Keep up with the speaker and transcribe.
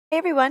Hey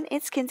everyone,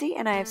 it's Kinsey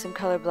and I have some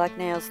Colorblock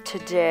Nails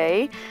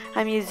today.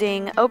 I'm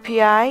using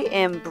OPI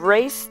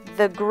Embrace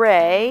the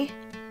Gray,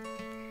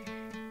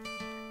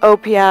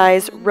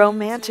 OPI's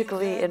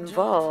Romantically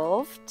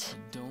Involved,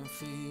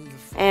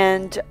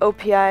 and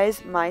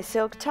OPI's My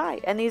Silk Tie.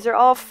 And these are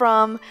all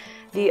from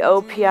the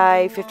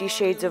OPI 50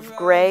 Shades of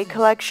Grey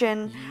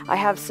collection. I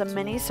have some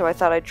minis, so I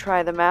thought I'd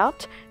try them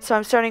out. So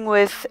I'm starting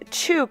with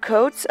 2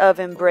 coats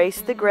of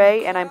Embrace the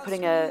Gray, and I'm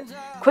putting a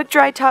quick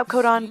dry top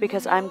coat on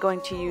because I'm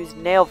going to use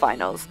nail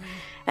vinyls.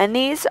 And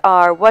these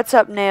are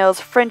Whatsupnails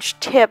French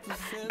tip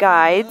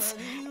guides,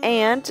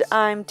 and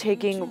I'm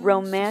taking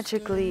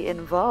Romantically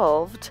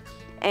Involved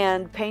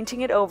and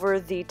painting it over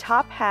the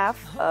top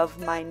half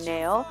of my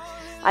nail.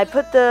 I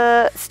put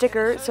the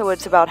sticker so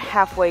it's about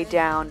halfway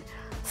down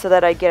so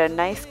that I get a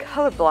nice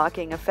color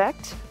blocking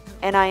effect,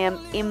 and I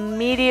am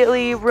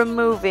immediately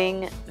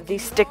removing the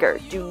sticker.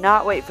 Do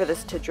not wait for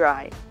this to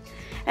dry.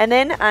 And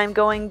then I'm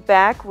going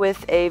back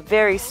with a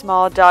very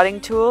small dotting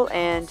tool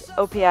and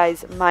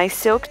OPI's My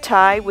Silk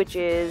Tie, which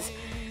is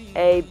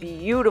a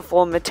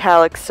beautiful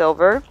metallic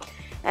silver.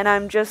 And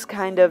I'm just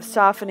kind of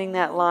softening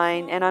that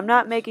line, and I'm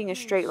not making a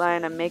straight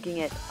line, I'm making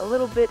it a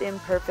little bit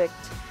imperfect.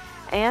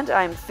 And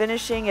I'm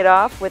finishing it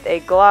off with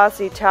a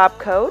glossy top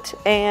coat,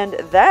 and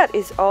that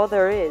is all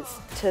there is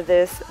to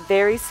this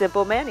very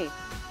simple mani.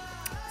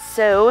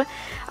 So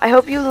I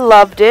hope you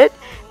loved it,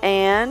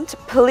 and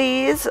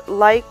please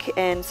like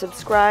and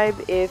subscribe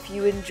if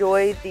you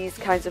enjoy these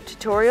kinds of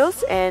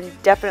tutorials, and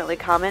definitely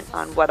comment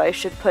on what I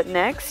should put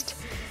next.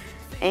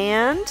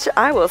 And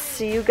I will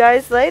see you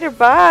guys later.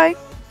 Bye!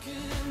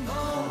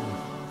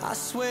 I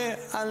swear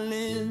I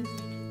lived.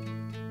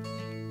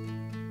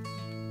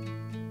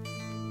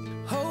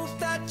 Hope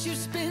that you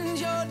spend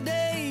your day